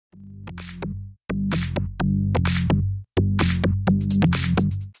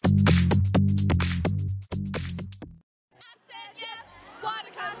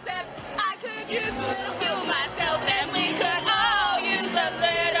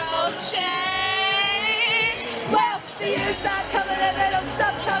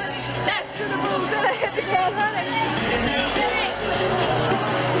So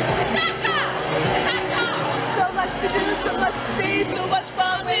much to do, so much to see, so much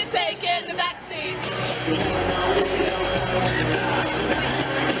fun we're taking the backseat.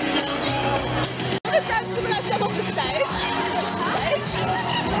 The crowd's giving us step off the stage.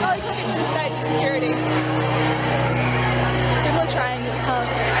 Oh, he's looking to the stage security. People are trying really hard.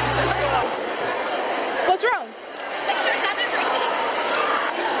 I'm so sure. What's wrong? Thanks for having me.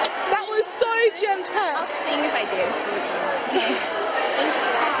 That was so jam-packed. I'll sing if I do. Okay. Thank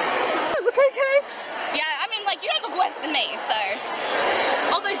you. Look okay? Yeah, I mean, like, you don't look worse than me, so.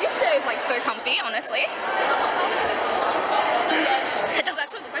 Although this chair is, like, so comfy, honestly. It does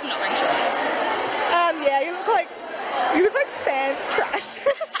actually look like I'm not wearing shorts. Yeah, you look like fan trash.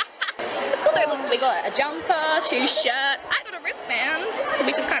 It's cool though, look, we got a jumper, 2 shirts, I got a wristband,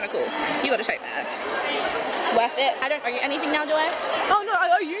 which is kind of cool. You got a tote bag. Worth it. I don't owe you anything now, do I? Oh no, I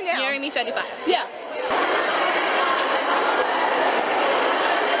owe you now. You owe me 35. Yeah.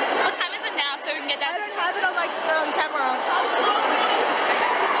 What time is it now so we can get down? I don't have it on like camera.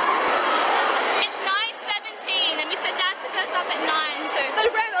 It's 9:17 and we said Dad to pick us up at 9, so... They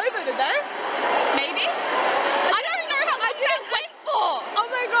ran over, did they? Maybe? I don't know how long that went for! Oh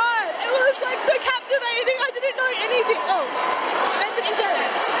my god, it was like so captivating, I didn't know anything. Oh, meant to be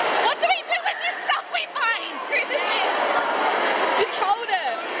serious. What do we do with this stuff we find? Whose is this? Just hold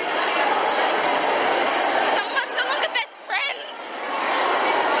it. Someone's no longer best friends.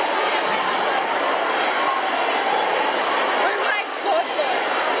 Oh my god, though.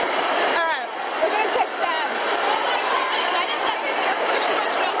 Alright, we're gonna text Dad. I didn't that's anything else. What if she's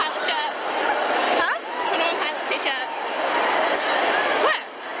wearing a 21 pilot shirt? Huh? 21 pilot t-shirt. Where?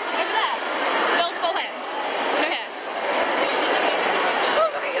 Over there. Build forehead. No hair. Oh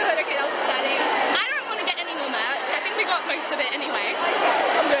my god, okay, that was exciting. I don't want to get any more merch. I think we got most of it anyway.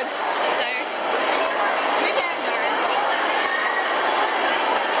 I'm good. So, we can go.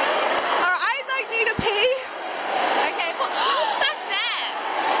 Alright, I like need a pee. Okay, what's back there?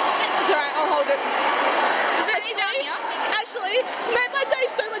 It's alright, I'll hold it. Is there any down here? Actually, to make my day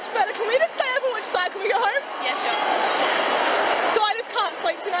so much better, can we just stay up and watch Cycle when we go home? Yeah, sure. So I just can't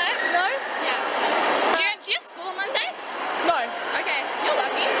sleep tonight, no? Yeah. Do you have school Monday? No. Okay, you're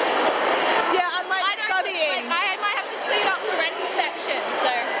lucky. Yeah, I'm like I don't studying. Like, I might have to clean up for rent inspection, so.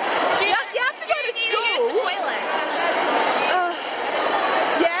 You have to go to Do you school. need to use the toilet?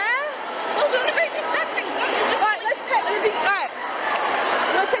 Yeah? Well, we want to go just back then. Alright, let's text. Alright.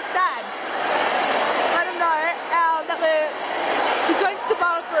 We'll text Dad. Let him know that he's going to the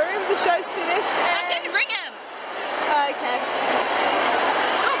bathroom, the show's finished, I and... can ring him. Okay.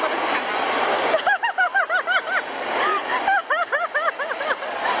 Oh, well, there's a camera.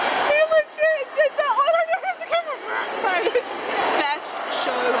 He legit did that. Oh no, where's the camera? Best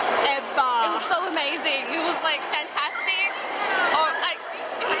show ever. It was so amazing. It was like fantastic. Oh, like,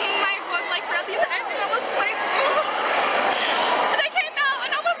 oh my god, like throughout the entire thing, I was like, and I came out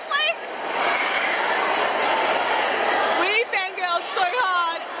and I was like, We fangirled so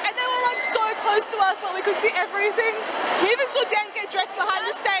hard, and they were like so close to us that we could see everything. We even saw Dan get dressed behind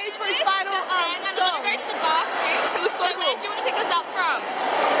the stage for his final and I'm song. gonna go to the bathroom. It was so Where cool. do you want to pick us up from?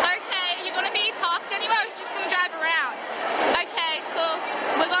 Okay, you're gonna be parked anywhere, or you're just gonna drive around? Okay, cool.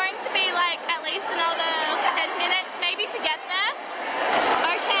 We're going to be like at least another 10 minutes maybe to get there.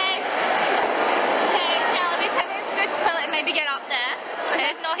 Okay. Okay, now it'll be 10 minutes to go to the toilet and maybe get up there. And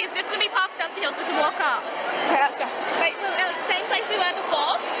if not, he's just gonna be parked up the hill, so to walk up. Okay, let's go. Wait, so we're at the same place we were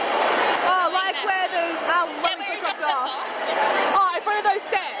before? Oh, like where the Yeah, when where we we got dropped dropped us off. off. Oh, in front of those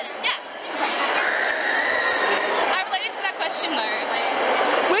stairs. Yeah. I related to that question though, like,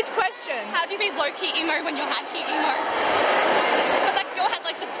 Which question? how do you be low-key emo when you're high-key emo? But like, you had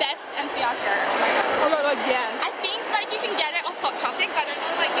like the best MCR shirt. Oh my god. Oh my god, yes. I think like you can get it off Hot Topic, but I don't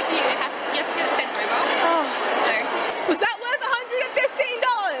know like if you have to get it sent over. Oh. So. Was that worth $115?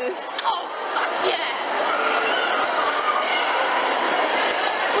 Oh fuck yeah.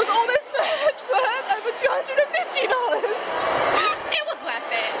 Was all this merch worth over $250? It was worth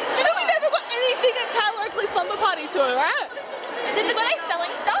it. Do you know we never got anything at Tyler Oakley's summer party tour, right? Were they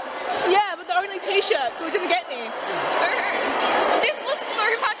selling stuff? Yeah, but they're only t-shirts, so we didn't get any. This was so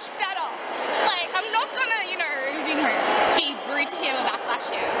much better. Like, I'm not gonna, be rude to him or backlash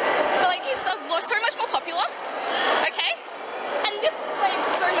him. But like, he's so much more popular. Okay? And this is like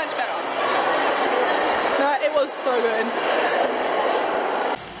so much better. No, it was so good.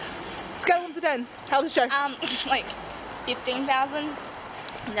 Scale 1 to 10. How's the show? Like 15,000.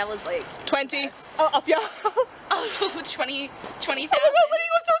 That was like 20. Oh, up yeah. oh, 20,000. Oh my god, when he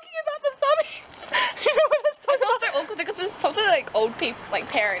was talking about the thummy. I felt so awkward because it was probably like old people, like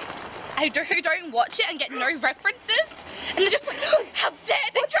parents. I who don't watch it and get no references, and they're just like, how dare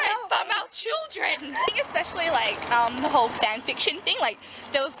they try and farm our children? I think especially like the whole fan fiction thing. Like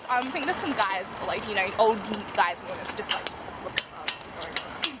there was, I think there's some guys, like you know, old guys and women, just like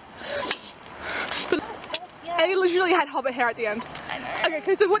look at And he literally had hobbit hair at the end. I know.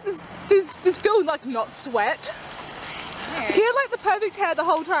 Okay, so what does Phil like not sweat? No. He had like the perfect hair the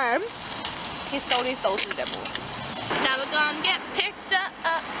whole time. He sold his soul to the devil. Now we're gonna get picked up.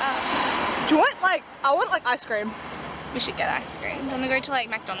 Do you want like, I want like ice cream. We should get ice cream. Do you want to go to like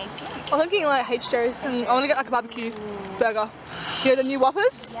McDonald's or something? I'm thinking like HJ's and I want to get like a barbecue burger. You know the new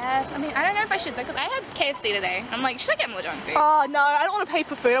Whoppers? Yes. I mean, I don't know if I should though, because I had KFC today. I'm like, should I get more junk food? Oh no, I don't want to pay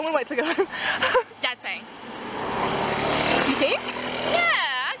for food. I want to wait till I get home. Dad's paying. You think?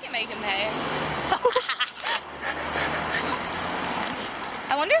 Yeah, I can make him pay.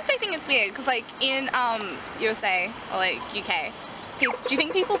 I wonder if they think it's weird, because like in USA or like UK, do you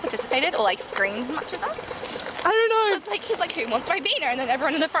think people participated or like screamed as much as us? I don't know. Because like he's like, who wants Ribena? And then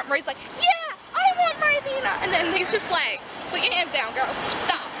everyone in the front row is like, yeah, I want Ribena. And then he's just like, put your hands down, girl,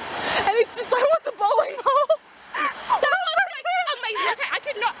 stop. And it's just like, what's a bowling ball? That was like amazing. Okay, I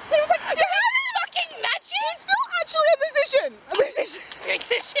could not. He was like, do you have fucking matches? Is Phil actually a musician? A musician.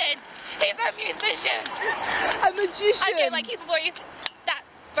 Musician. He's a musician. A magician. Okay, like his voice, that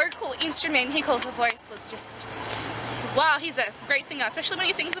vocal instrument he calls a voice was just, wow, he's a great singer, especially when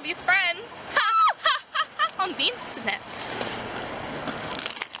he sings with his friend. On the internet.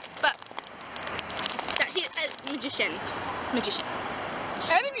 But that he's a magician. Magician.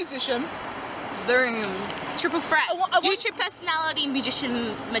 And a musician. Boom. Triple threat. I want YouTube personality,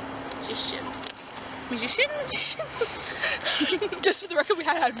 musician, magician. Musician? Just for the record, we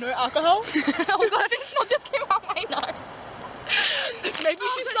had no alcohol. Oh god, I think smell just came out my nose. Maybe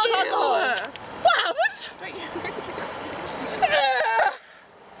she smelled alcohol. What happened?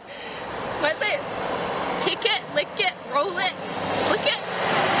 What's it? Kick it, lick it, roll it, lick it.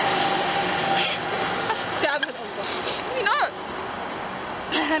 Damn it. You know.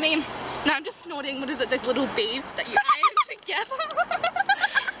 I mean, now I'm just snorting, what is it, those little beads that you iron together?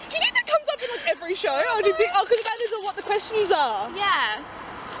 Do you think that comes up in like every show? Or do you think, oh, because that isn't what the questions are? Yeah.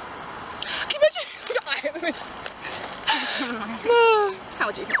 Can you imagine? How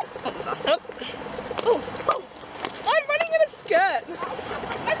would you feel? Hold this off. Oh, I'm running in a skirt.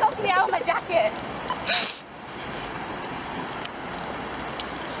 I saw me out of my jacket.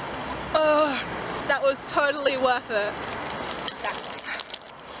 That was totally worth it.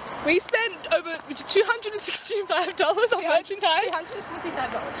 We spent over $265 on merchandise.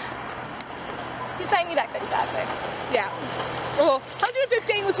 $265. She's paying me back $35 though. Yeah. Well,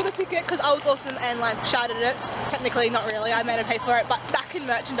 115 was for the ticket because I was awesome and like shouted it. Technically, not really. I made her pay for it, but back in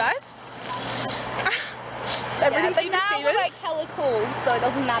merchandise. Everything's but even now we're like Stevens. hella cool, so it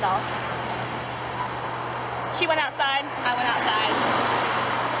doesn't matter. She went outside, I went outside.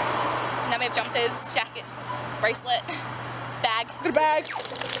 Now we have jumpers, jackets, bracelet, bag. Got a bag.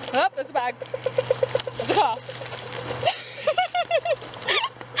 Oh, there's a bag. There's a car.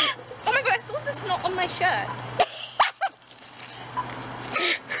 Oh my god, I still have this knot on my shirt.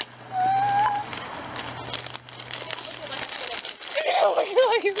 Oh my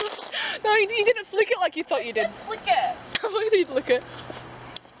god. No, you didn't flick it like you thought you did. Flick it. I thought you'd flick it.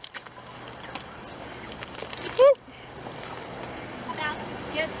 About to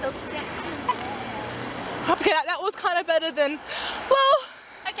get those sexy. Okay, that was kind of better than, well.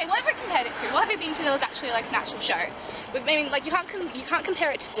 Okay, what have we compared it to? What have you been to that was actually like an actual show? I mean, like you can't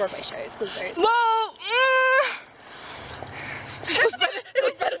compare it to Broadway shows because those. Well, it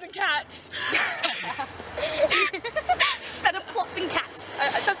was better than Cats. Better plot than Cats.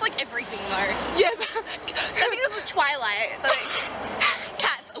 That's like everything though. Yeah. I think it was Twilight. Like,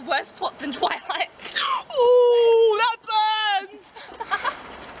 Cats a worse plot than Twilight. Ooh, that burns.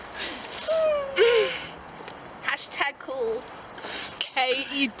 Hashtag cool.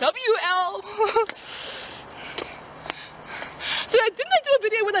 KEWL. So didn't they do a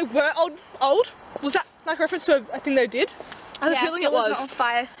video where they were old? Was that like a reference to a thing they did? I have a feeling it was. Not on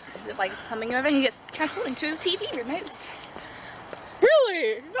fire because of like something over and he gets transported into TV remotes.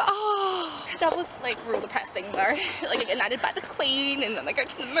 Really? Oh. That was like real depressing though. Like they get knighted by the Queen and then they go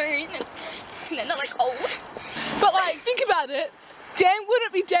to the moon and then they're like old. But like, think about it. Dan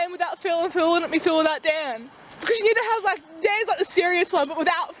wouldn't be Dan without Phil and Phil wouldn't be Phil without Dan. Because you need to have like, Dan's like the serious one but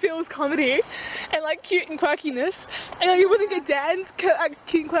without Phil's comedy and like cute and quirkiness. And like, you wouldn't get Dan's cute and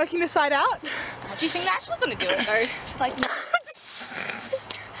quirkiness side out. Do you think they're actually going to do it though? Like, the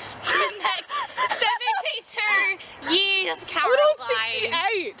next 72 years, Caroline. I was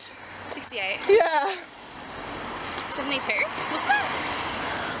 68. 68? Yeah. 72? What's that?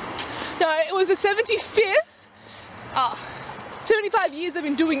 No, it was the 75th. Oh. 75 years they've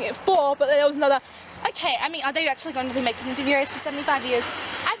been doing it for, but then there was another. Okay, I mean, are they actually going to be making videos for 75 years?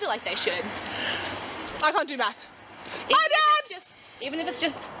 I feel like they should. I can't do math. Even if it's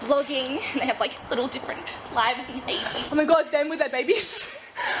just vlogging, and they have like little different lives and babies. Oh my god, them with their babies.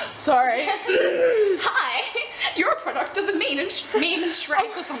 Sorry. Hi, you're a product of the meme and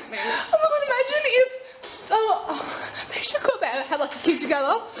Shrek or something. Oh my god, imagine if they should call that, have like a kid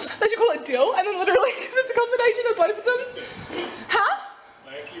together. They should call it Dill, and then literally, because it's a combination of both of them. Huh?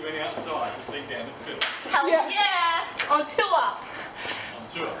 I actually went outside to see Dan and Phil. Hell yeah. On tour. On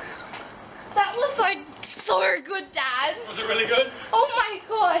tour. That was like so good, Dad. Was it really good? Oh my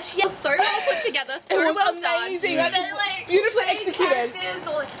gosh, yeah. So well put together, so It was well amazing. done. They're, like, beautifully portraying executed. characters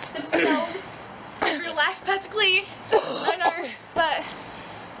or like, themselves in real life perfectly. I don't know, but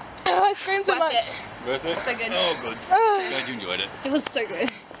Oh, I screamed so worth much. it. Worth it? So good. Oh, good. Glad you enjoyed it. It was so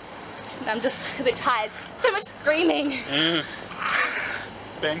good. I'm just a bit tired. So much screaming.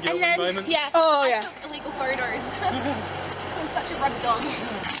 Fangirl And then, moments? yeah, Oh, I yeah. took illegal photos. I'm such a rug dog.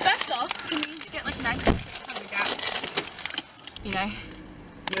 First off, we need to get like a nice picture of the guys. You know?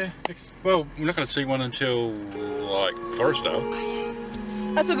 Yeah. Well, we're not going to see one until like Forestdale.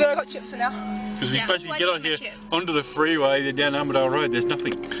 That's all good, I got chips for now. Because we Yeah, basically why get do on you here, want chips? onto the freeway, then down Armadale Road. There's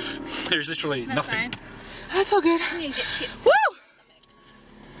nothing. There's literally That's nothing. fine. That's all good. We need to get chips. Woo!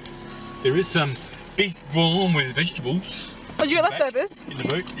 There is some beef warm with vegetables Oh, did you get leftovers? in the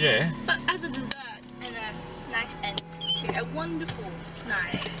boot. Yeah. But as a dessert and a nice end to a wonderful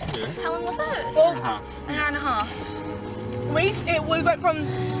night. Yeah. How long was it? Well, An hour and a half. we went from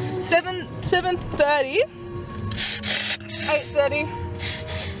 7:30, 8:30,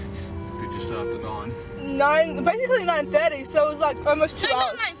 Just after 9. basically 9:30. So it was like almost 2 No,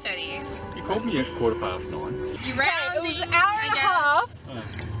 hours. not 9:30. You called me at 9:15. You Okay, rounding. it was an hour and a half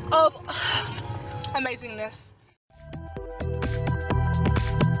Oh. of amazingness.